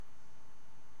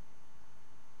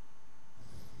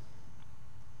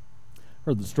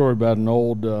Heard the story about an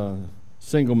old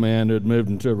single man who had moved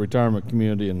into a retirement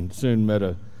community and soon met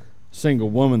a single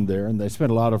woman there, and they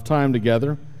spent a lot of time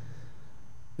together.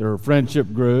 Their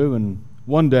friendship grew, and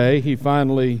one day he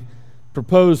finally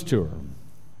proposed to her.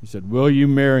 He said, "Will you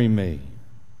marry me?"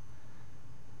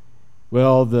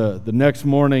 Well, the next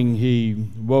morning he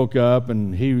woke up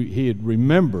and he had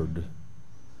remembered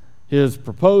his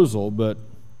proposal, but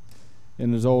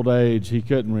in his old age he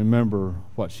couldn't remember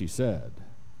what she said.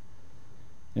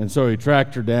 And so he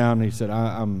tracked her down and he said,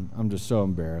 I'm just so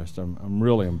embarrassed. I'm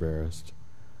really embarrassed.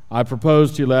 I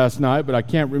proposed to you last night, but I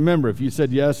can't remember if you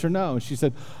said yes or no. And she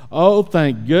said, "Oh,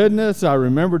 thank goodness. I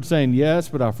remembered saying yes,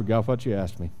 but I forgot what you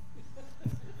asked me."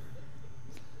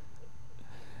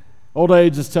 Old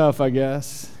age is tough, I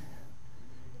guess.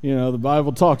 You know, the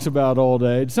Bible talks about old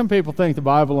age. Some people think the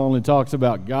Bible only talks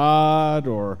about God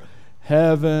or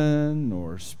heaven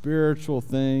or spiritual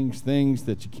things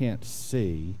that you can't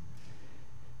see,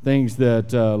 things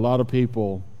that a lot of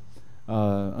people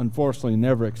unfortunately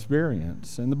never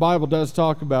experience. And the Bible does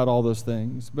talk about all those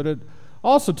things, but it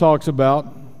also talks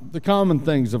about the common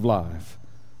things of life.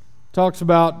 It talks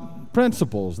about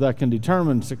principles that can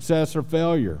determine success or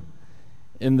failure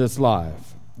in this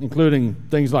life, including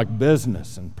things like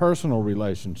business and personal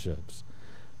relationships,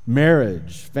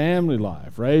 marriage, family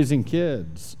life, raising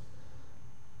kids,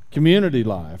 community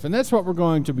life. And that's what we're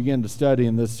going to begin to study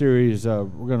in this series. We're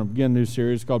going to begin a new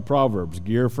series called Proverbs,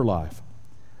 Gear for Life.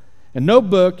 And no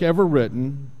book ever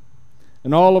written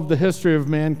in all of the history of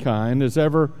mankind has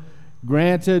ever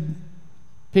granted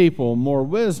people more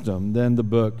wisdom than the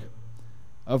book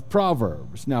of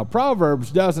Proverbs. Now, Proverbs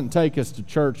doesn't take us to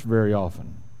church very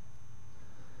often.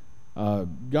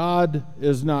 God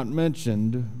is not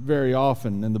mentioned very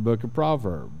often in the book of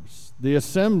Proverbs. The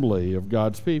assembly of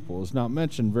God's people is not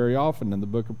mentioned very often in the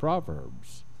book of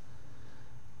Proverbs.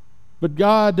 But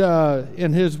God,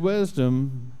 in His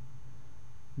wisdom,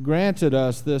 granted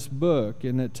us this book,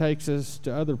 and it takes us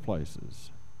to other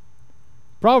places.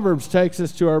 Proverbs takes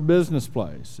us to our business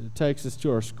place. It takes us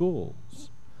to our schools.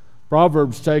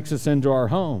 Proverbs takes us into our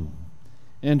home,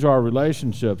 into our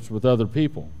relationships with other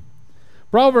people.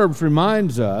 Proverbs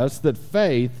reminds us that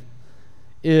faith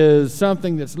is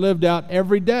something that's lived out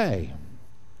every day.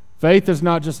 Faith is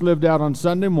not just lived out on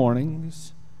Sunday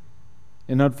mornings.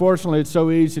 And unfortunately, it's so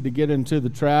easy to get into the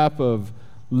trap of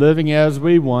living as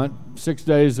we want 6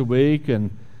 days a week.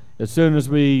 And as soon as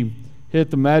we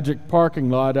hit the magic parking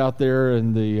lot out there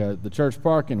in the church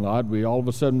parking lot, we all of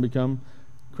a sudden become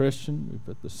Christian. We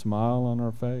put the smile on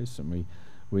our face, and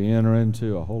we enter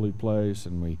into a holy place,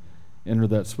 and we enter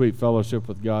that sweet fellowship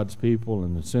with God's people.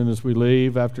 And as soon as we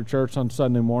leave after church on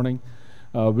Sunday morning,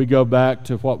 we go back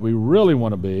to what we really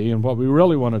want to be and what we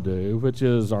really want to do, which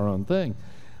is our own thing.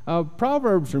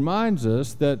 Proverbs reminds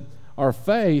us that our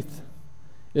faith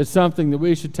is something that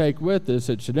we should take with us.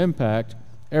 It should impact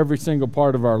every single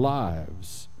part of our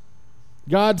lives.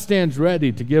 God stands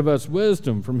ready to give us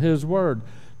wisdom from His Word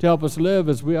to help us live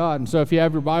as we ought. And so if you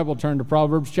have your Bible, turn to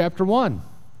Proverbs chapter 1.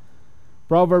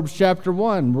 Proverbs chapter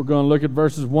 1, we're going to look at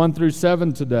verses 1 through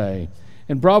 7 today.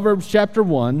 In Proverbs chapter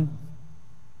 1,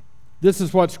 this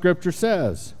is what Scripture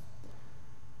says.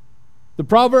 The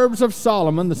Proverbs of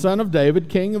Solomon, the son of David,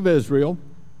 king of Israel,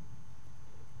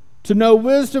 to know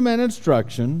wisdom and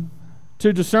instruction,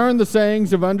 to discern the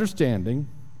sayings of understanding,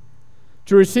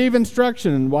 to receive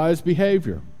instruction in wise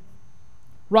behavior,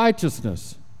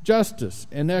 righteousness, justice,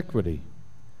 and equity,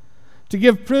 to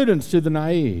give prudence to the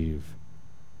naive,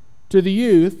 to the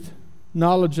youth,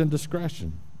 knowledge and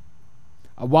discretion.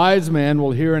 A wise man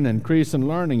will hear and increase in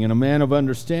learning, and a man of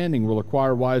understanding will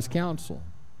acquire wise counsel.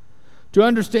 To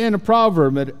understand a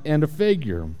proverb and a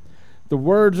figure, the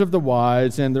words of the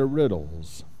wise and their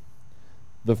riddles.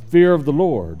 The fear of the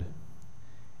Lord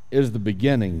is the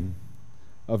beginning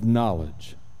of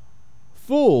knowledge.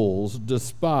 Fools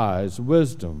despise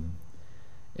wisdom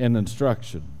and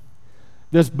instruction.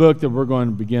 This book that we're going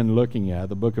to begin looking at,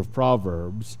 the book of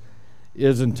Proverbs,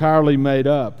 is entirely made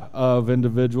up of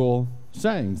individual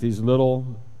sayings, these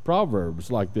little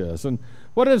proverbs like this. And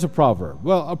what is a proverb?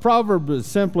 Well, a proverb is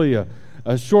simply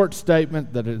a short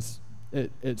statement that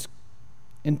it's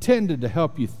intended to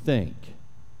help you think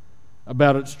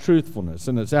about its truthfulness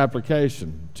and its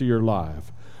application to your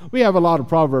life. We have a lot of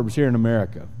proverbs here in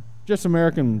America, just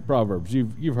American proverbs.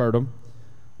 You've heard them.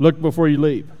 Look before you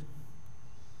leap.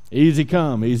 Easy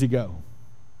come, easy go.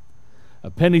 A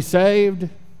penny saved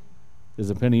is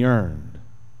a penny earned.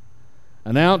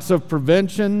 An ounce of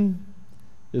prevention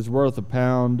is worth a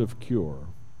pound of cure.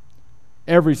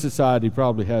 Every society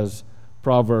probably has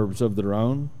proverbs of their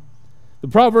own. The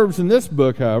proverbs in this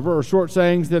book, however, are short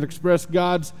sayings that express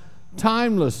God's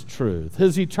timeless truth,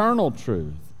 His eternal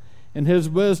truth, and His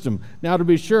wisdom. Now, to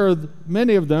be sure,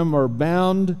 many of them are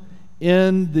bound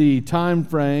in the time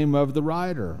frame of the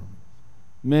writer,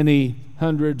 many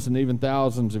hundreds and even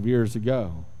thousands of years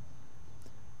ago.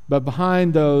 But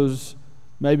behind those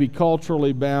maybe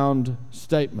culturally bound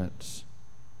statements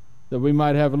that we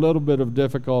might have a little bit of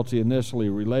difficulty initially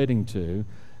relating to,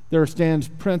 there stands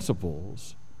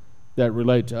principles that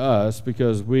relate to us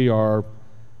because we are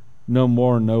no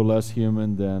more, no less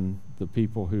human than the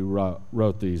people who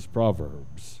wrote these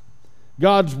proverbs.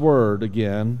 God's Word,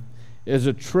 again, is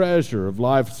a treasure of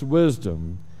life's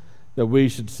wisdom that we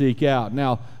should seek out.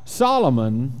 Now,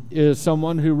 Solomon is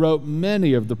someone who wrote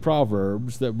many of the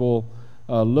proverbs that we'll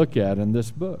look at in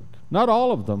this book. Not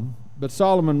all of them, but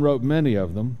Solomon wrote many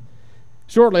of them.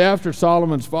 Shortly after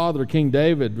Solomon's father, King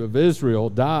David of Israel,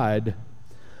 died,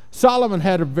 Solomon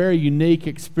had a very unique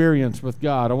experience with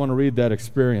God. I want to read that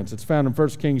experience. It's found in 1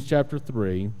 Kings chapter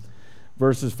 3,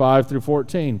 verses 5 through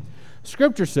 14.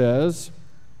 Scripture says,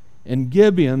 "In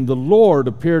Gibeon the Lord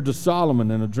appeared to Solomon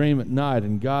in a dream at night,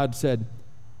 and God said,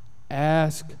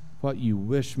 'Ask what you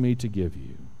wish me to give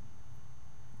you.'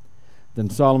 Then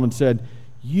Solomon said,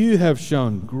 'You have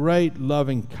shown great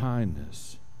loving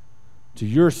kindness to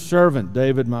your servant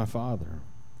David my father,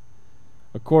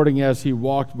 according as he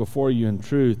walked before you in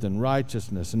truth and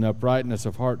righteousness and uprightness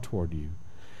of heart toward you.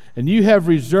 And you have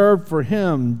reserved for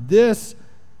him this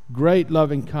great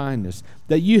loving kindness,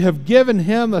 that you have given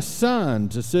him a son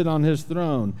to sit on his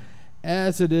throne,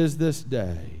 as it is this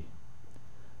day.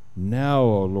 Now,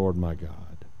 O Lord my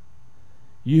God,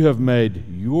 you have made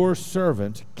your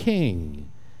servant king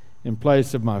in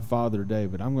place of my father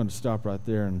David.'" I'm going to stop right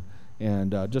there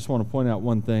and just want to point out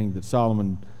one thing that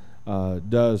Solomon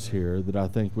does here that I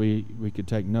think we could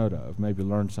take note of, maybe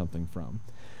learn something from.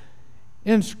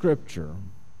 In Scripture,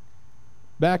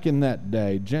 back in that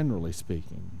day, generally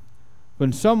speaking,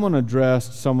 when someone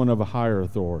addressed someone of a higher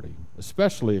authority,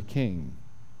 especially a king,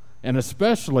 and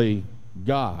especially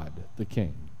God, the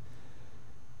king,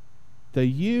 they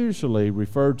usually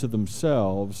referred to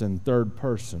themselves in third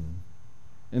person,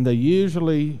 and they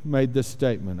usually made this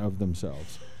statement of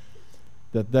themselves,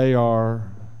 that they are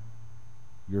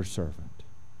your servant.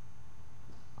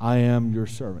 I am your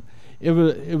servant. It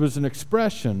was an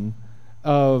expression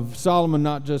of Solomon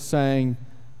not just saying,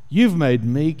 "You've made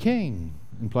me king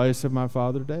in place of my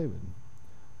father David,"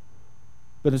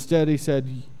 but instead he said,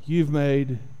 "You've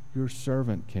made your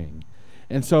servant king."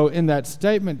 And so in that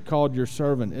statement called your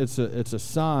servant, it's a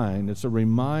sign, it's a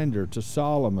reminder to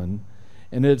Solomon,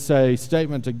 and it's a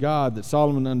statement to God that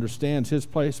Solomon understands his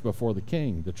place before the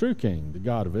king, the true king, the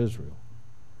God of Israel,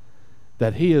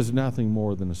 that he is nothing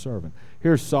more than a servant.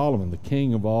 Here's Solomon, the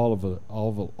king of all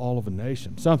of a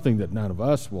nation, something that none of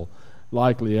us will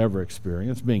likely ever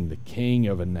experience, being the king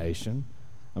of a nation.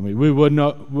 I mean, we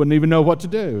wouldn't even know what to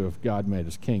do if God made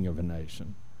us king of a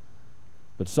nation.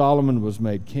 But Solomon was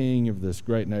made king of this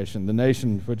great nation, the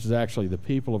nation which is actually the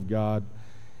people of God.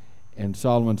 And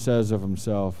Solomon says of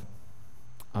himself,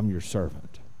 "I'm your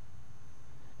servant."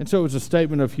 And so it was a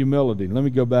statement of humility. Let me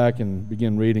go back and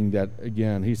begin reading that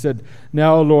again. He said,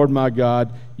 "Now, O Lord my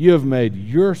God, you have made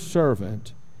your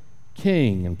servant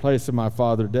king in place of my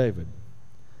father David.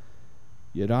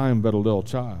 Yet I am but a little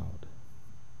child.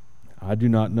 I do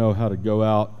not know how to go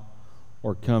out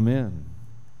or come in.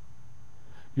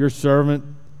 Your servant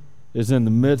is in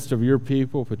the midst of your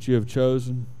people, which you have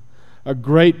chosen, a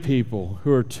great people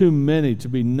who are too many to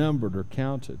be numbered or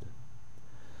counted.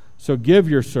 So give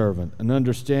your servant an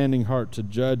understanding heart to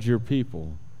judge your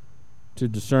people, to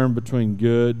discern between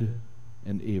good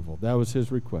and evil." That was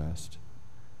his request.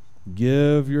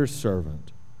 Give your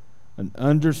servant an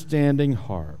understanding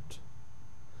heart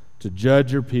to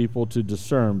judge your people, to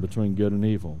discern between good and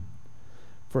evil.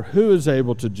 For who is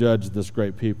able to judge this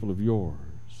great people of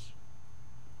yours?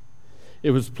 It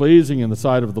was pleasing in the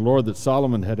sight of the Lord that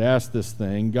Solomon had asked this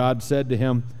thing. God said to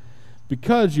him,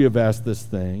 "Because you have asked this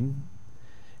thing,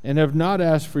 and have not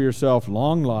asked for yourself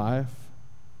long life,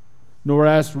 nor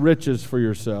asked riches for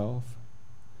yourself,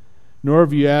 nor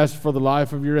have you asked for the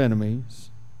life of your enemies,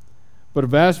 but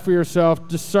have asked for yourself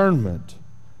discernment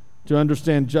to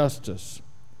understand justice.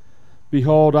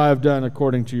 Behold, I have done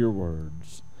according to your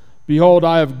words. Behold,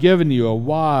 I have given you a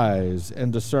wise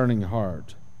and discerning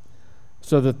heart,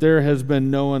 so that there has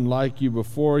been no one like you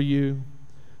before you,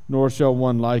 nor shall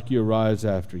one like you arise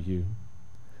after you.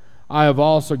 I have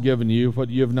also given you what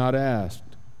you have not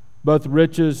asked, both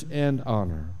riches and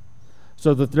honor,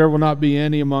 so that there will not be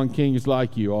any among kings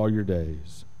like you all your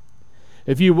days.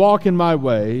 If you walk in my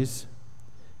ways,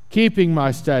 keeping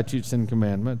my statutes and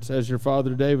commandments, as your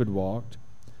father David walked,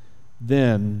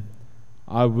 then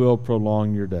I will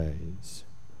prolong your days.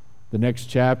 The next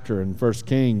chapter in 1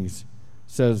 Kings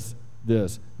says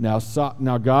this,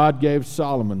 Now God gave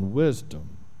Solomon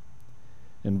wisdom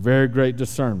and very great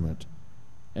discernment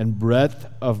and breadth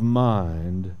of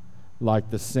mind like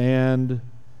the sand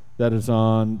that is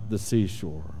on the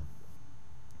seashore.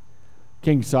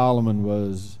 King Solomon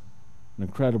was an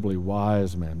incredibly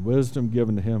wise man, wisdom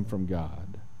given to him from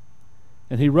God.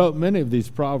 And he wrote many of these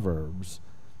proverbs.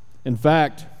 In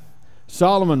fact,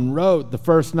 Solomon wrote the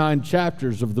first 9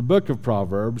 chapters of the book of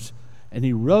Proverbs, and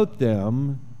he wrote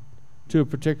them to a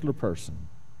particular person.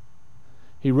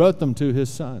 He wrote them to his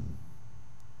son.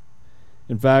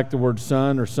 In fact, the word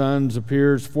son or sons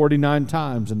appears 49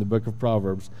 times in the book of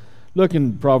Proverbs. Look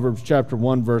in Proverbs chapter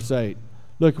 1, verse 8.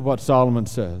 Look at what Solomon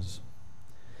says.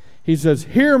 He says,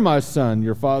 Hear, my son,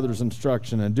 your father's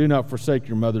instruction, and do not forsake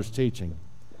your mother's teaching.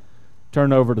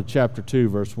 Turn over to chapter 2,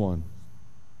 verse 1.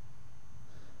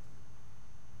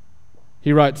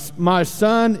 He writes, My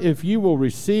son, if you will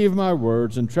receive my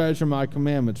words and treasure my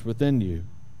commandments within you.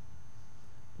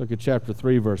 Look at chapter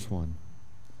 3, verse 1.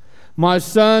 My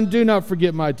son, do not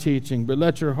forget my teaching, but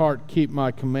let your heart keep my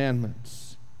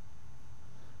commandments.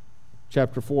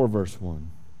 Chapter 4, verse 1.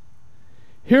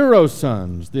 Hear, O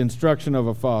sons, the instruction of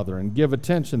a father, and give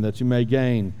attention that you may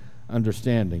gain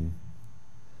understanding.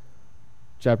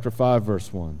 Chapter 5,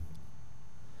 verse 1.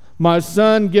 My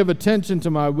son, give attention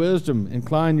to my wisdom,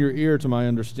 incline your ear to my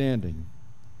understanding.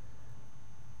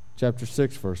 Chapter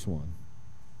 6, verse 1.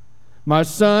 My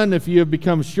son, if you have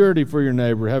become surety for your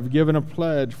neighbor, have given a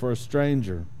pledge for a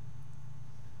stranger.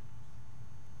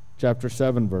 Chapter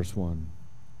 7, verse 1.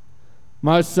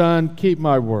 My son, keep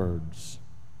my words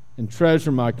and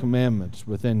treasure my commandments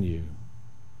within you.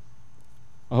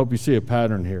 I hope you see a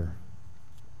pattern here.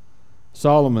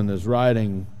 Solomon is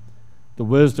writing the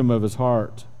wisdom of his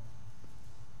heart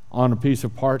on a piece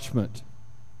of parchment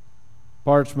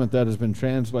that has been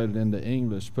translated into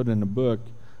English, put in a book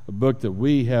that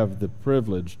we have the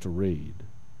privilege to read.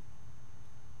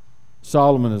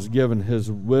 Solomon has given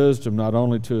his wisdom not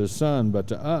only to his son, but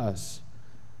to us.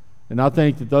 And I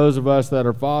think that those of us that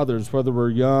are fathers, whether we're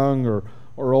young or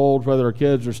old, whether our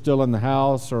kids are still in the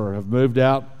house or have moved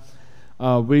out,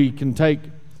 we can take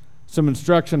some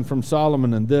instruction from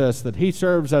Solomon in this, that he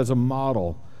serves as a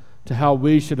model to how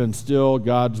we should instill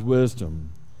God's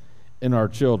wisdom in our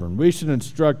children. We should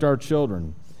instruct our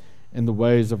children in the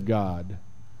ways of God.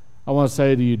 I want to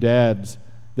say to you dads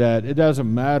that it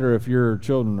doesn't matter if your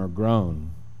children are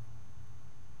grown.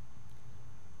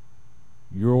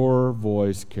 Your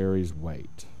voice carries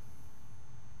weight.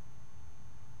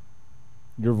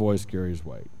 Your voice carries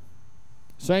weight.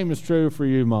 Same is true for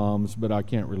you moms, but I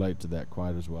can't relate to that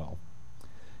quite as well.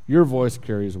 Your voice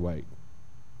carries weight,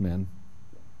 men.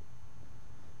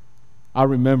 I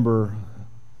remember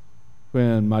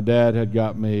when my dad had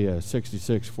got me a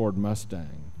 66 Ford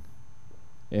Mustang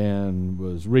and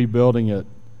was rebuilding it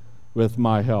with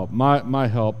my help. My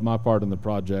part in the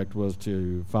project was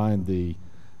to find the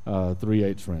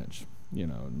 3/8 wrench.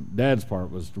 Dad's part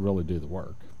was to really do the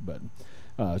work. But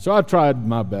so I tried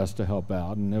my best to help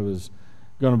out, and it was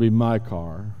going to be my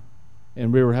car.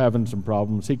 And we were having some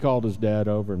problems. He called his dad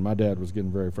over, and my dad was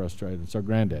getting very frustrated. So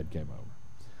Granddad came over,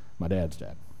 my dad's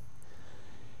dad.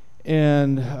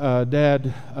 And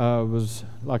Dad was,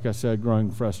 like I said,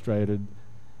 growing frustrated.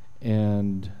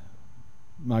 And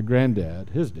my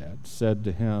granddad, his dad, said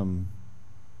to him,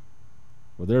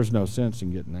 well, there's no sense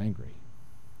in getting angry.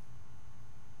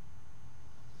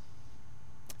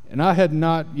 And I had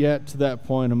not yet to that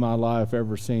point in my life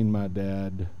ever seen my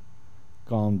dad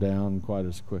calm down quite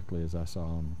as quickly as I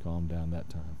saw him calm down that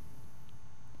time.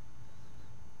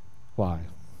 Why?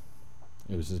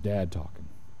 It was his dad talking.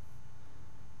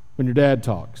 When your dad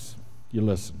talks, you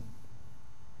listen.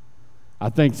 I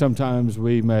think sometimes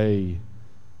we may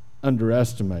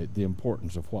underestimate the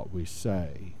importance of what we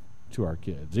say to our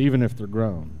kids, even if they're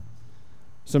grown.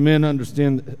 Some men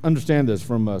understand this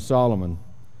from Solomon.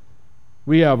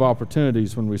 We have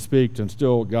opportunities when we speak to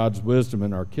instill God's wisdom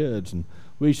in our kids, and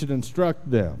we should instruct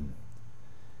them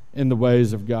in the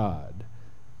ways of God.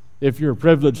 If you're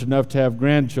privileged enough to have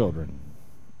grandchildren,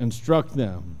 instruct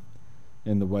them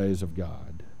in the ways of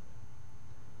God.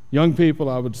 Young people,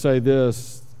 I would say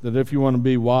this, that if you want to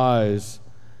be wise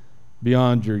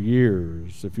beyond your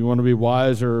years, if you want to be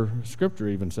wiser, Scripture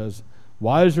even says,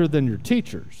 wiser than your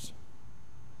teachers,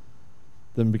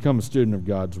 then become a student of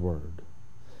God's Word.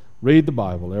 Read the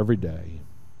Bible every day.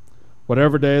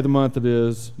 Whatever day of the month it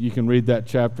is, you can read that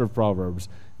chapter of Proverbs.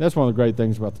 That's one of the great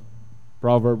things about the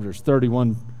Proverbs. There's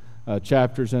 31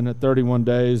 chapters in it, 31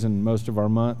 days in most of our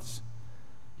months.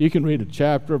 You can read a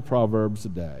chapter of Proverbs a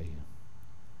day.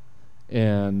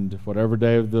 And whatever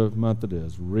day of the month it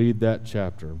is, read that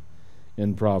chapter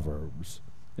in Proverbs,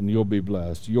 and you'll be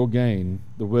blessed. You'll gain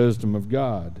the wisdom of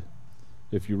God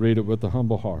if you read it with a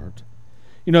humble heart.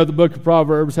 You know, the book of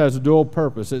Proverbs has a dual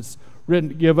purpose. It's written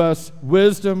to give us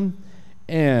wisdom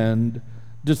and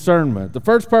discernment. The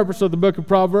first purpose of the book of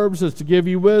Proverbs is to give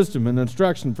you wisdom and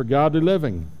instruction for godly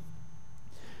living.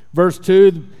 Verse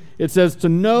 2, it says to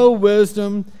know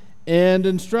wisdom and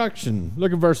instruction.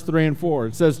 Look at verse 3 and 4.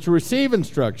 It says to receive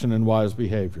instruction in wise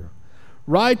behavior,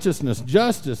 righteousness,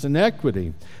 justice, and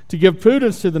equity, to give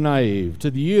prudence to the naive,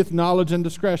 to the youth knowledge and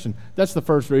discretion. That's the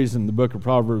first reason the book of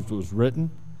Proverbs was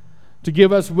written, to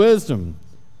give us wisdom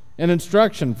and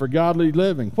instruction for godly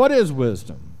living. What is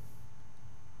wisdom?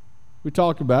 We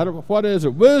talk about it, but what is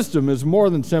it? Wisdom is more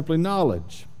than simply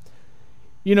knowledge.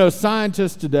 You know,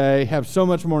 scientists today have so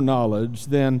much more knowledge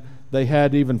than they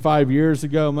had even 5 years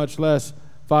ago, much less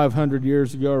 500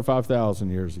 years ago or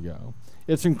 5,000 years ago.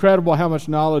 It's incredible how much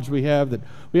knowledge we have, that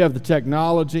we have the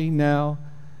technology now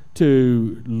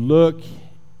to look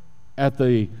at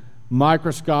the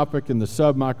microscopic and the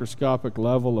submicroscopic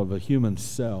level of a human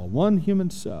cell, one human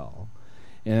cell,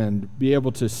 and be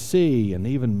able to see and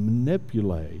even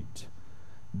manipulate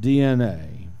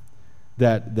DNA,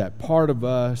 that part of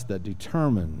us that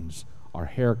determines our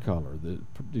hair color,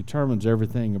 that determines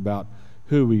everything about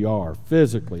who we are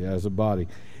physically as a body.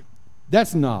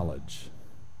 That's knowledge.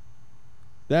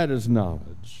 That is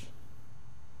knowledge.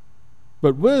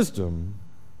 But wisdom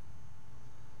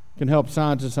can help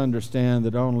scientists understand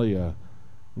that only a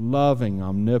loving,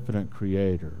 omnipotent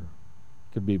Creator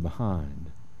could be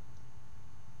behind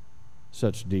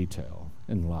such detail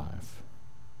in life.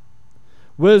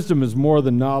 Wisdom is more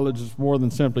than knowledge. It's more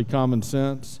than simply common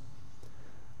sense.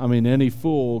 I mean, any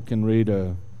fool can read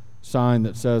a sign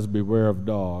that says, beware of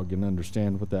dog, and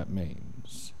understand what that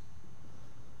means.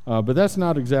 But that's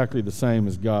not exactly the same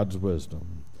as God's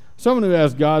wisdom. Someone who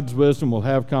has God's wisdom will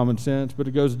have common sense, but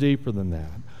it goes deeper than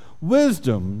that.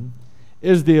 Wisdom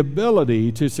is the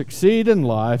ability to succeed in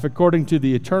life according to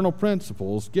the eternal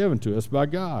principles given to us by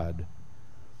God.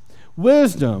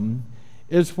 Wisdom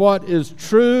is what is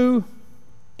true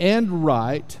and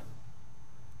right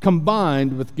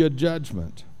combined with good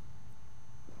judgment.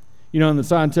 You know, in the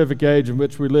scientific age in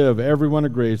which we live, everyone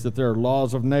agrees that there are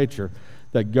laws of nature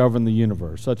that govern the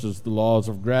universe, such as the laws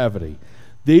of gravity.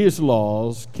 These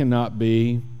laws cannot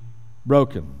be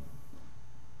broken.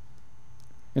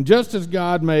 And just as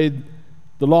God made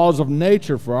the laws of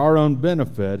nature for our own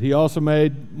benefit, He also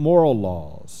made moral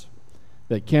laws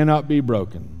that cannot be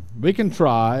broken. We can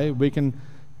try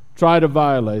to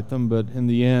violate them, but in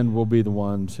the end we'll be the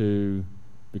ones who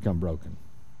become broken,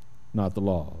 not the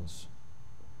laws.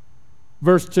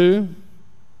 Verse 2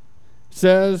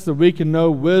 says that we can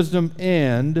know wisdom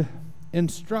and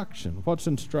instruction. What's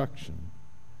instruction?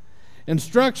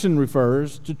 Instruction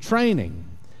refers to training.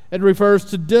 It refers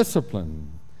to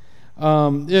discipline.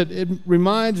 It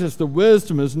reminds us that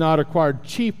wisdom is not acquired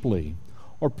cheaply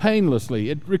or painlessly.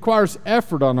 It requires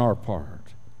effort on our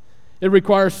part. It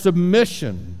requires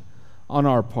submission on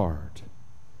our part.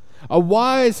 A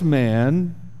wise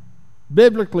man,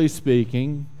 biblically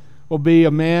speaking, will be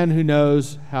a man who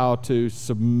knows how to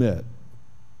submit,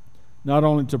 not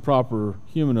only to proper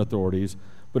human authorities,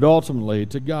 but ultimately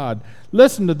to God.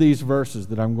 Listen to these verses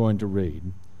that I'm going to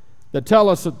read that tell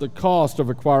us at the cost of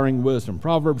acquiring wisdom.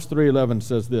 Proverbs 3:11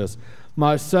 says this,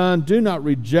 "My son, do not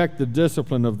reject the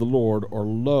discipline of the Lord or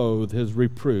loathe His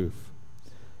reproof."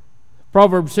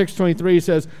 Proverbs 6:23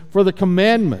 says, "For the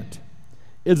commandment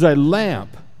is a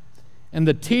lamp, and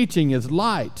the teaching is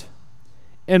light,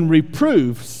 and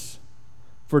reproofs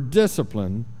for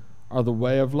discipline are the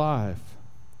way of life."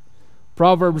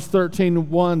 Proverbs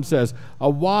 13:1 says, "A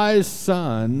wise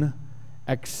son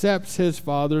accepts his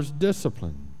father's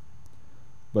discipline,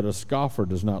 but a scoffer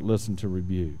does not listen to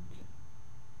rebuke."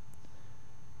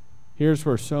 Here's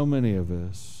where so many of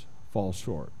us fall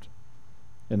short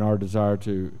in our desire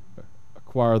to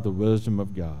acquire the wisdom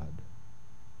of God.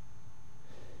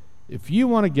 If you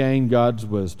want to gain God's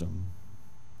wisdom,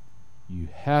 you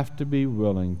have to be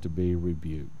willing to be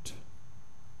rebuked,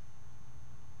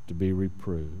 to be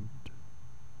reproved.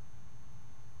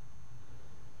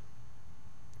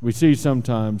 We see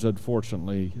sometimes,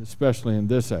 unfortunately, especially in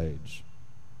this age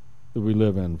that we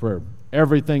live in, where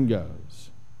everything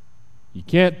goes. You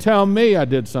can't tell me I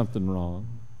did something wrong.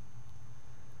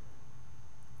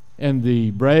 And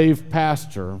the brave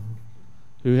pastor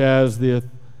who has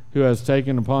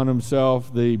taken upon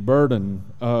himself the burden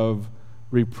of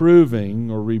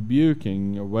reproving or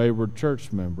rebuking a wayward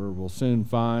church member will soon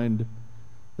find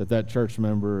that church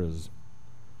member is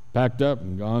packed up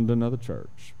and gone to another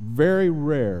church. Very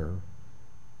rare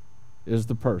is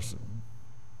the person,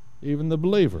 even the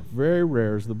believer, very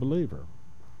rare is the believer,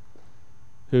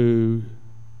 who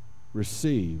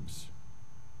receives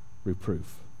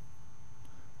reproof,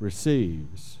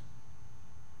 receives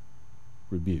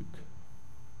rebuke,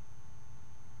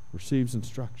 receives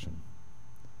instruction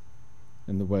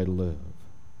in the way to live.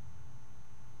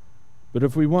 But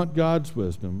if we want God's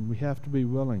wisdom, we have to be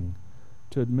willing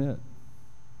to admit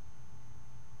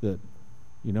that,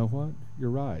 you know what, you're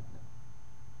right.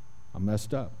 I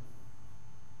messed up.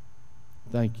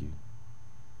 Thank you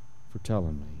for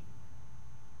telling me.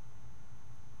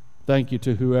 Thank you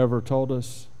to whoever told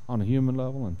us on a human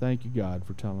level, and thank you, God,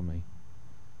 for telling me.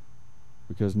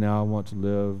 Because now I want to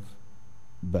live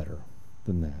better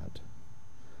than that.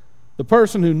 The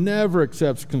person who never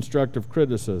accepts constructive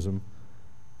criticism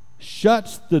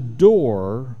shuts the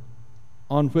door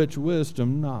on which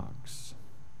wisdom knocks.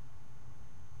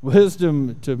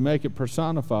 Wisdom, to make it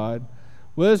personified,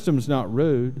 wisdom's not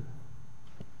rude.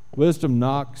 Wisdom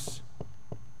knocks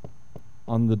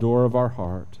on the door of our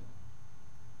heart.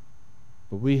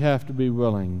 But we have to be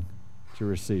willing to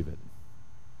receive it.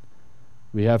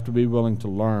 We have to be willing to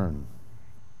learn.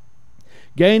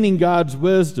 Gaining God's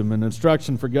wisdom and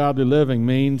instruction for godly living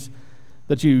means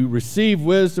that you receive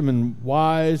wisdom and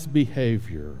wise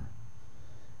behavior,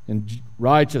 and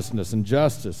righteousness and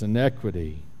justice and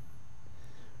equity.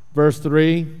 Verse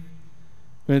 3,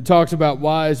 when it talks about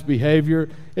wise behavior,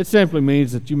 it simply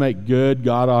means that you make good,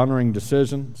 God-honoring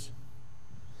decisions.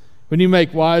 When you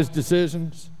make wise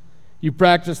decisions, you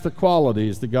practice the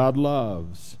qualities that God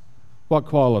loves. What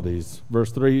qualities?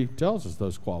 Verse 3 tells us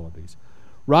those qualities.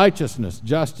 Righteousness,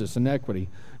 justice, and equity.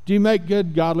 Do you make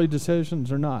good, godly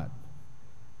decisions or not?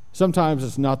 Sometimes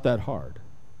it's not that hard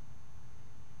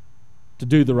to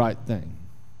do the right thing.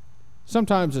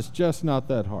 Sometimes it's just not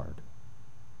that hard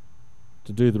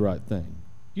to do the right thing.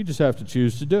 You just have to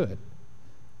choose to do it.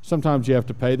 Sometimes you have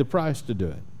to pay the price to do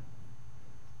it.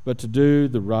 But to do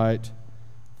the right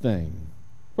thing,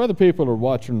 whether people are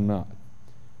watching or not,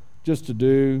 just to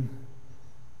do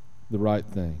the right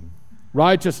thing.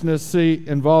 Righteousness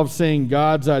involves seeing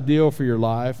God's ideal for your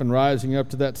life and rising up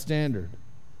to that standard.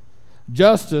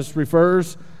 Justice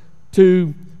refers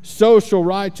to social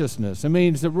righteousness. It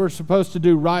means that we're supposed to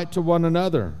do right to one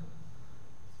another.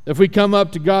 If we come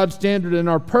up to God's standard in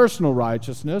our personal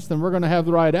righteousness, then we're going to have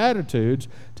the right attitudes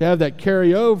to have that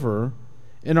carry over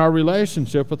in our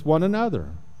relationship with one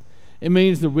another. It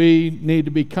means that we need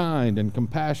to be kind and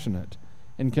compassionate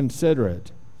and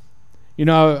considerate. You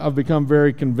know, I've become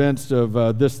very convinced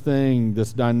of this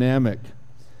dynamic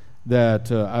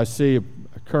that I see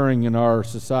occurring in our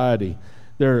society.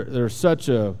 There's such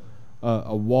a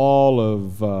wall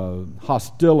of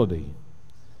hostility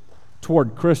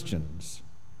toward Christians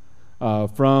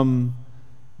from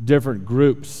different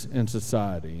groups in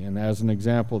society. And as an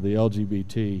example, the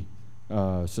LGBT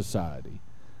society.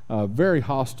 Very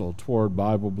hostile toward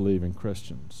Bible-believing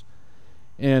Christians.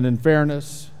 And in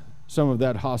fairness, some of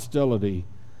that hostility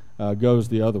goes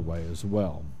the other way as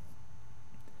well.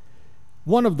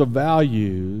 One of the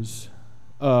values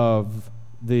of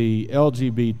the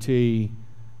LGBT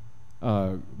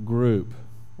group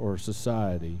or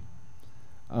society,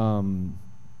 one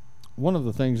of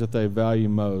the things that they value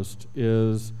most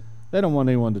is they don't want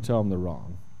anyone to tell them they're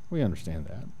wrong. We understand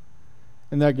that.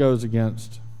 And that goes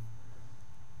against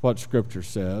what Scripture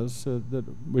says, that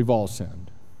we've all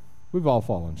sinned. We've all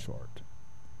fallen short.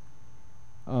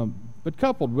 But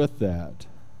coupled with that,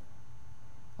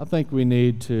 I think we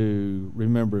need to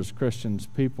remember as Christians,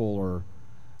 people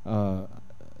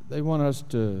they want us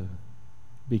to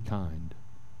be kind.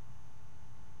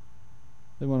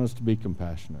 They want us to be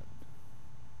compassionate.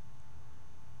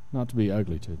 Not to be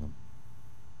ugly to them.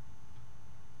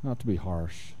 Not to be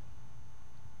harsh.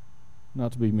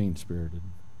 Not to be mean-spirited.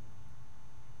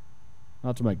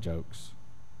 Not to make jokes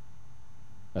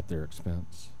at their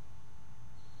expense.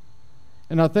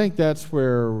 And I think that's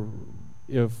where,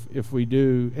 if we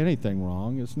do anything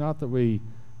wrong, it's not that we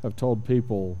have told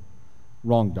people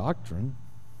wrong doctrine,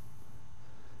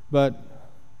 but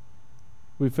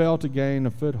we fail to gain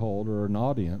a foothold or an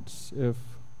audience if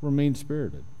we're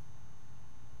mean-spirited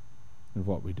in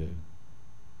what we do,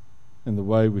 in the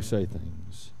way we say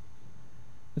things.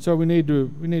 And so we need to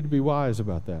be wise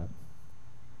about that.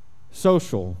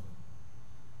 Social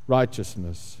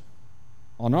righteousness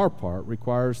on our part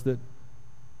requires that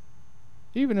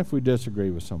even if we disagree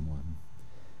with someone,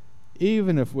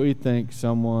 even if we think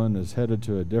someone is headed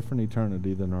to a different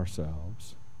eternity than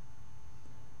ourselves,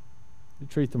 we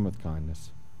treat them with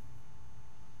kindness.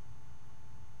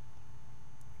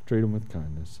 Treat them with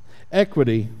kindness.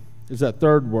 Equity is that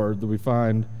third word that we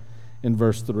find in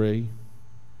verse 3.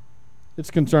 It's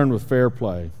concerned with fair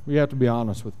play. We have to be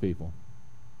honest with people.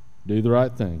 Do the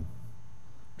right thing.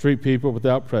 Treat people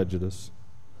without prejudice.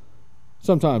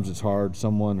 Sometimes it's hard.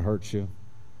 Someone hurts you.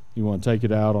 You want to take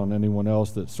it out on anyone else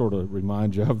that sort of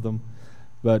reminds you of them.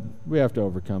 But we have to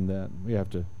overcome that. We have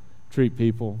to treat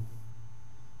people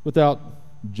without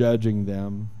judging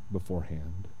them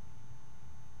beforehand.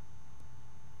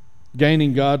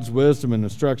 Gaining God's wisdom and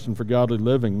instruction for godly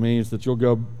living means that you'll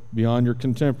go beyond your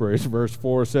contemporaries. Verse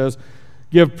 4 says,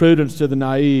 "Give prudence to the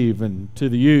naive, and to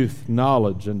the youth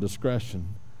knowledge and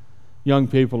discretion." Young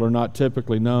people are not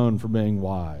typically known for being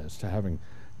wise, to having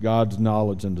God's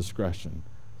knowledge and discretion.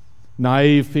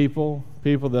 Naive people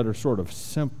that are sort of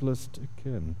simplistic,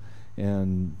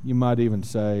 and you might even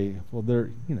say, well,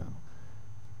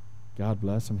 God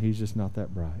bless him, he's just not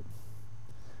that bright.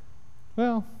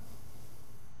 Well,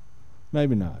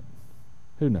 maybe not.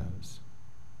 Who knows?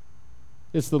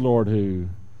 It's the Lord who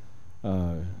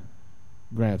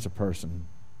grants a person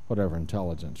whatever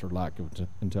intelligence or lack of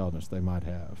intelligence they might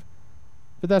have.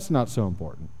 But that's not so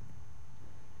important.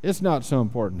 It's not so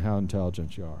important how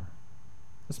intelligent you are.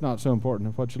 It's not so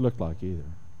important what you look like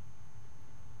either.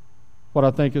 What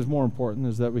I think is more important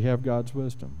is that we have God's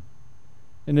wisdom.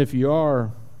 And if you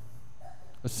are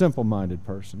a simple-minded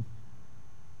person,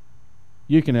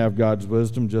 you can have God's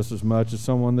wisdom just as much as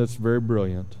someone that's very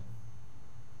brilliant.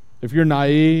 If you're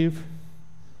naive,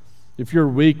 if you're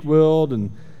weak-willed,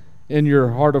 and in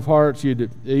your heart of hearts you'd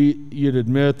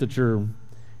admit that you're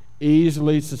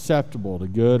easily susceptible to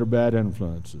good or bad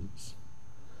influences,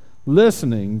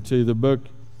 listening to the book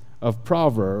of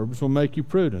Proverbs will make you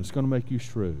prudent. It's going to make you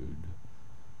shrewd.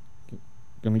 It's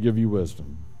going to give you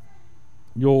wisdom.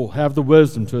 You'll have the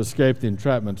wisdom to escape the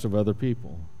entrapments of other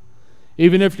people.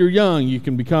 Even if you're young, you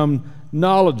can become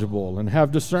knowledgeable and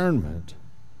have discernment.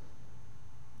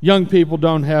 Young people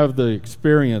don't have the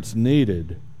experience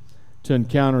needed to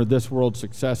encounter this world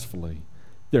successfully.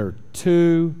 There are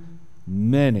too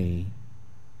many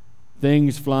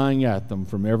things flying at them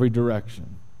from every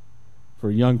direction for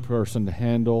a young person to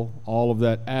handle all of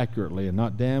that accurately and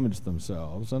not damage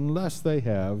themselves unless they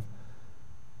have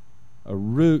a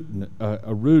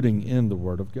rooting in the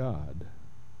Word of God.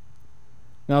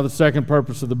 Now, the second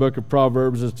purpose of the book of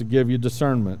Proverbs is to give you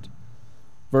discernment.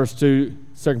 Verse 2,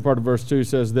 second part of verse 2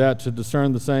 says that, to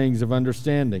discern the sayings of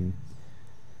understanding.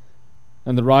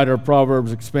 And the writer of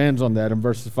Proverbs expands on that in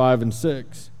verses 5 and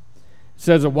 6. It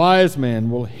says, a wise man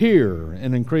will hear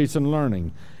and increase in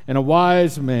learning, and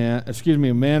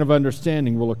a man of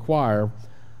understanding will acquire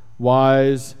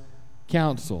wise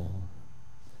counsel.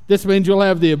 This means you'll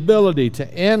have the ability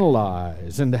to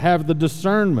analyze and to have the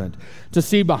discernment to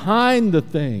see behind the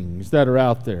things that are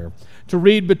out there, to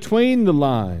read between the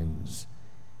lines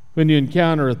when you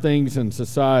encounter things in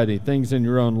society, things in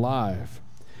your own life.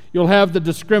 You'll have the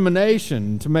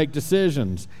discrimination to make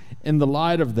decisions in the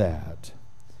light of that.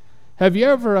 Have you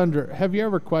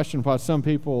ever questioned why some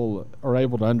people are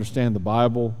able to understand the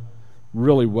Bible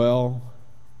really well?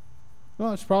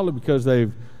 Well, it's probably because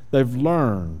they've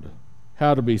learned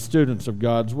how to be students of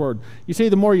God's Word. You see,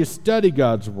 the more you study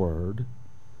God's Word,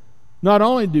 not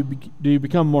only do you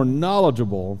become more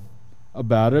knowledgeable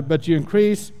about it, but you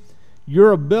increase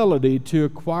your ability to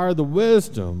acquire the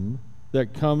wisdom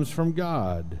that comes from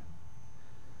God.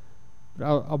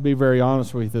 I'll be very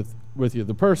honest with you.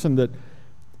 The person that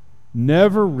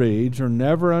never reads or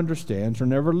never understands or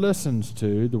never listens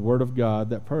to the Word of God,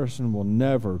 that person will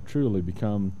never truly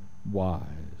become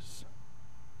wise.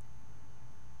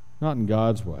 Not in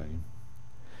God's way.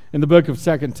 In the book of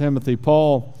 2 Timothy,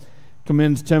 Paul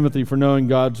commends Timothy for knowing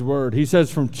God's Word. He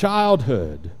says, from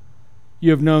childhood you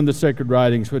have known the sacred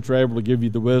writings, which are able to give you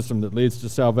the wisdom that leads to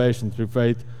salvation through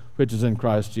faith, which is in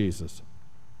Christ Jesus.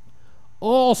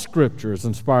 All Scripture is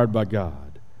inspired by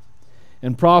God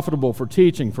and profitable for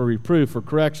teaching, for reproof, for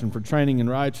correction, for training in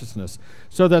righteousness,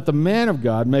 so that the man of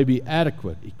God may be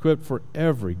adequate, equipped for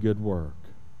every good work.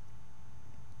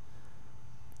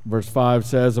 Verse 5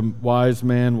 says, a wise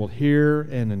man will hear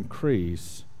and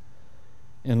increase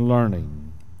in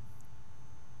learning.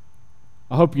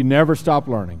 I hope you never stop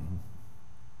learning.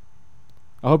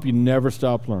 I hope you never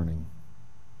stop learning.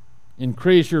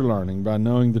 Increase your learning by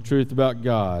knowing the truth about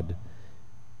God.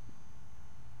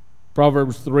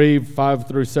 Proverbs 3, 5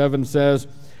 through 7 says,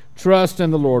 trust in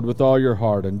the Lord with all your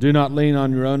heart, and do not lean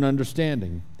on your own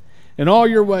understanding. In all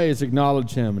your ways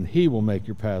acknowledge Him, and He will make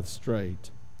your paths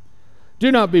straight.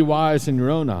 Do not be wise in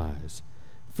your own eyes.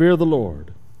 Fear the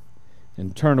Lord,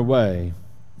 and turn away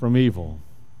from evil.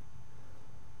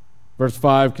 Verse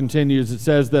 5 continues. It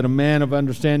says that a man of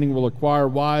understanding will acquire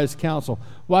wise counsel.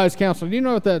 Wise counsel. Do you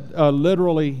know what that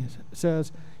literally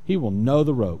says? He will know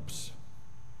the ropes.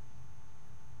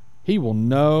 He will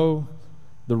know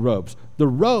the ropes. The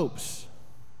ropes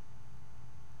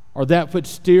are that which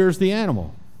steers the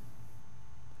animal.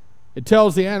 It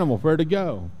tells the animal where to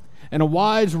go. And a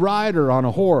wise rider on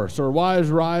a horse or a wise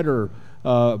rider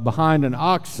behind an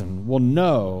oxen will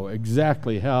know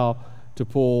exactly how to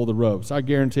pull the ropes. I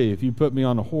guarantee you, if you put me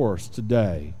on a horse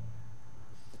today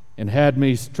and had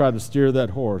me try to steer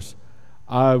that horse,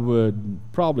 I would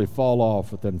probably fall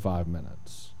off within 5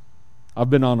 minutes. I've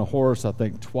been on a horse, I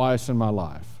think, twice in my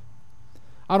life.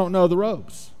 I don't know the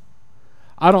ropes.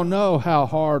 I don't know how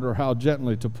hard or how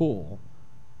gently to pull,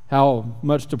 how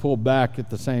much to pull back at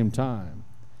the same time.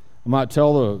 I might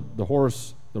tell the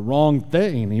horse the wrong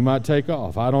thing, and he might take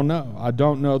off. I don't know. I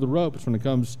don't know the ropes when it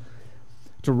comes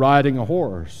to riding a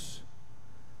horse.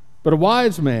 But a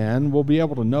wise man will be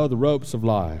able to know the ropes of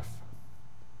life.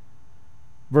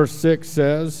 Verse 6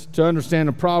 says, to understand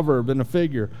a proverb and a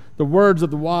figure, the words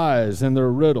of the wise and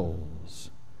their riddles.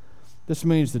 This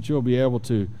means that you'll be able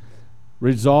to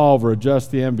resolve or adjust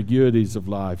the ambiguities of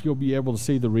life. You'll be able to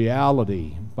see the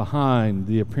reality behind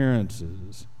the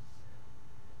appearances.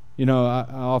 You know, I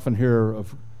often hear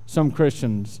of some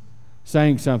Christians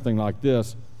saying something like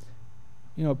this.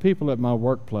 You know, people at my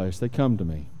workplace, they come to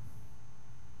me.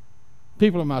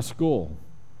 People at my school,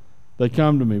 they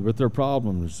come to me with their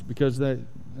problems because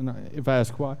if I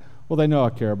ask why, well, they know I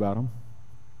care about them,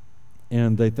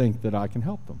 and they think that I can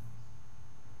help them.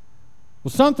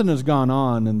 Well, something has gone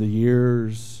on in the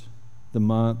years, the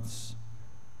months,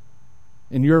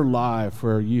 in your life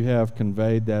where you have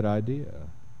conveyed that idea.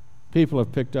 People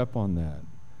have picked up on that.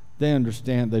 They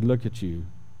understand, they look at you.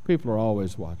 People are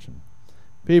always watching.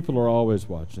 People are always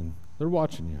watching. They're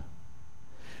watching you.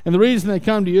 And the reason they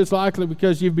come to you is likely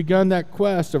because you've begun that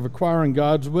quest of acquiring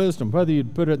God's wisdom, whether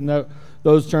you'd put it in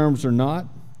those terms or not.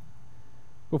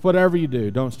 But whatever you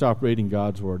do, don't stop reading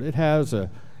God's Word. It has a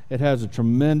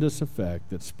tremendous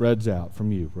effect that spreads out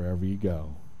from you wherever you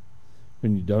go,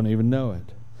 when you don't even know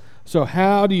it. So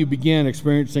how do you begin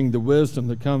experiencing the wisdom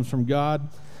that comes from God?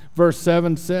 Verse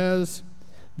 7 says,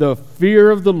 the fear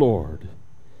of the Lord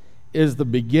is the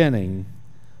beginning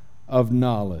of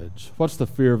knowledge. What's the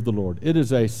fear of the Lord? It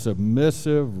is a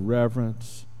submissive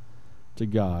reverence to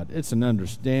God. It's an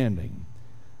understanding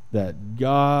that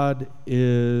God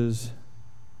is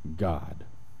God,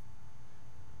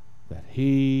 that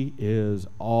He is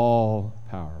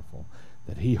all-powerful,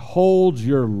 that He holds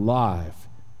your life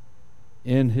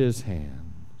in His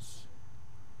hands.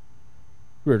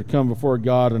 We're to come before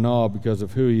God in awe because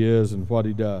of who He is and what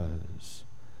He does.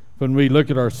 When we look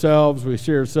at ourselves, we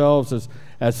see ourselves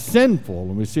as sinful,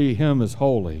 and we see Him as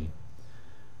holy.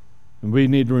 And we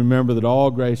need to remember that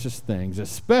all gracious things,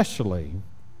 especially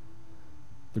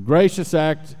the gracious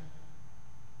act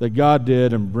that God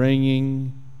did in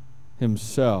bringing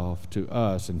Himself to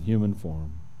us in human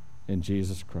form in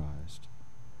Jesus Christ.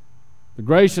 The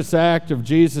gracious act of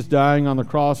Jesus dying on the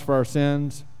cross for our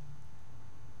sins,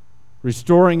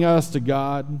 restoring us to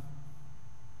God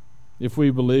if we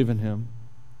believe in Him,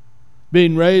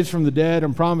 being raised from the dead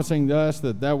and promising to us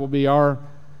that will be our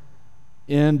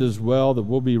end as well, that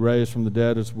we'll be raised from the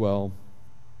dead as well.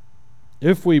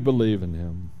 If we believe in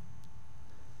Him,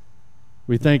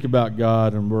 we think about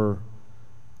God and we're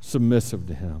submissive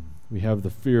to Him. We have the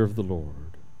fear of the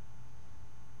Lord.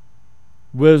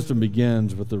 Wisdom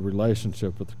begins with the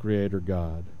relationship with the Creator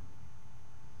God.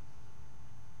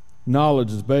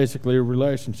 Knowledge is basically a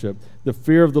relationship. The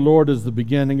fear of the Lord is the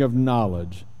beginning of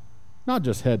knowledge. Not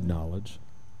just head knowledge,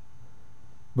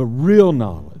 but real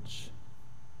knowledge.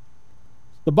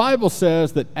 The Bible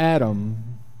says that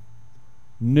Adam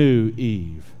knew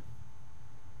Eve.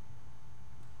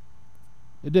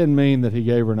 It didn't mean that he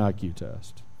gave her an IQ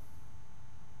test.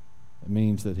 It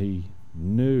means that he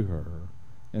knew her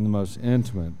in the most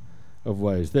intimate of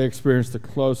ways. They experienced the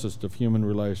closest of human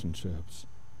relationships.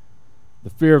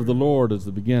 The fear of the Lord is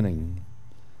the beginning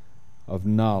of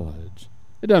knowledge.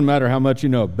 It doesn't matter how much you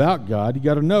know about God, you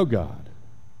got to know God.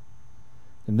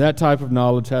 And that type of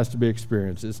knowledge has to be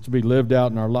experienced. It's to be lived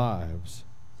out in our lives.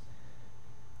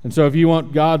 And so if you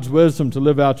want God's wisdom to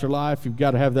live out your life, you've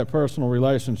got to have that personal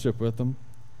relationship with Him.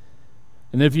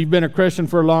 And if you've been a Christian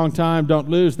for a long time, don't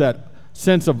lose that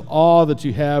sense of awe that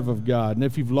you have of God. And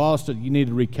if you've lost it, you need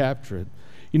to recapture it.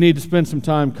 You need to spend some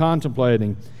time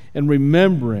contemplating and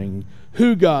remembering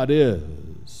who God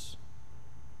is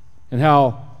and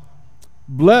how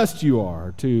blessed you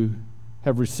are to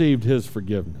have received His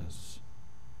forgiveness.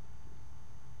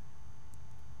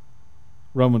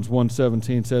 Romans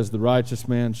 1:17 says, the righteous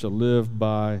man shall live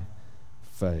by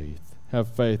faith. Have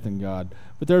faith in God.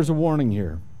 But there's a warning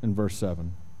here in verse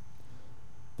 7.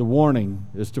 The warning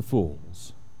is to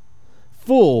fools.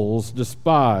 Fools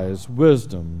despise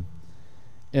wisdom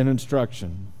and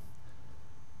instruction.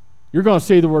 You're going to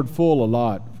see the word fool a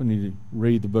lot when you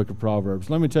read the book of Proverbs.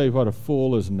 Let me tell you what a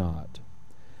fool is not.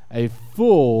 A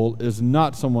fool is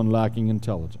not someone lacking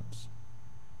intelligence.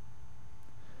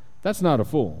 That's not a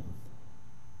fool.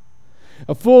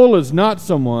 A fool is not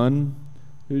someone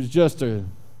who's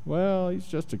he's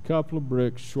just a couple of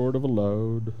bricks short of a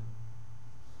load.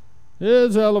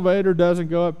 His elevator doesn't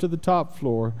go up to the top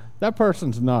floor. That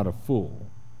person's not a fool.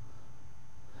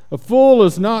 A fool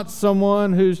is not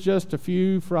someone who's just a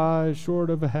few fries short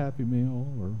of a Happy Meal,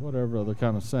 or whatever other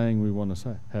kind of saying we want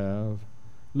to have.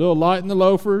 A little light in the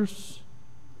loafers.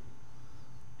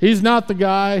 He's not the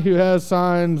guy who has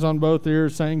signs on both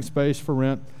ears saying space for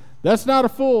rent. That's not a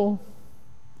fool.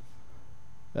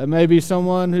 That may be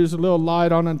someone who's a little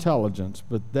light on intelligence,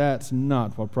 but that's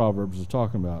not what Proverbs is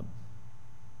talking about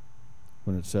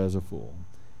when it says a fool.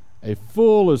 A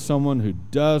fool is someone who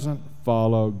doesn't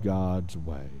follow God's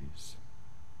ways.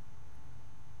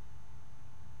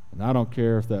 And I don't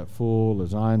care if that fool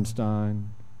is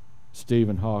Einstein,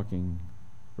 Stephen Hawking,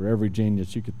 or every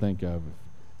genius you could think of.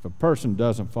 If a person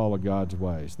doesn't follow God's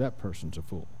ways, that person's a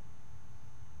fool.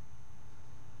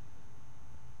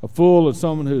 A fool is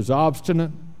someone who's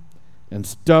obstinate and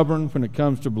stubborn when it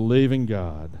comes to believing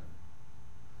God.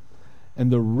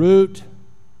 And the root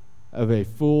of a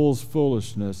fool's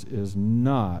foolishness is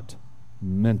not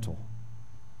mental.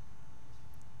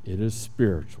 It is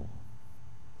spiritual.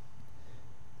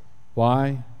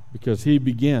 Why? Because he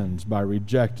begins by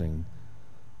rejecting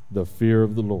the fear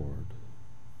of the Lord.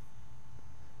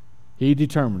 He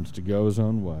determines to go his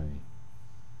own way,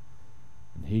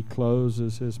 and he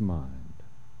closes his mind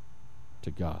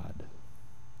to God.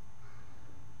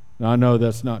 Now, I know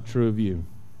that's not true of you.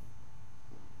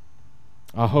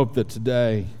 I hope that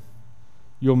today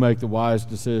you'll make the wise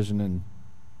decision in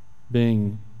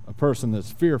being a person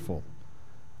that's fearful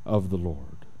of the Lord.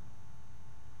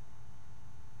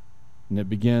 And it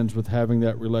begins with having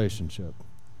that relationship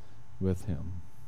with him.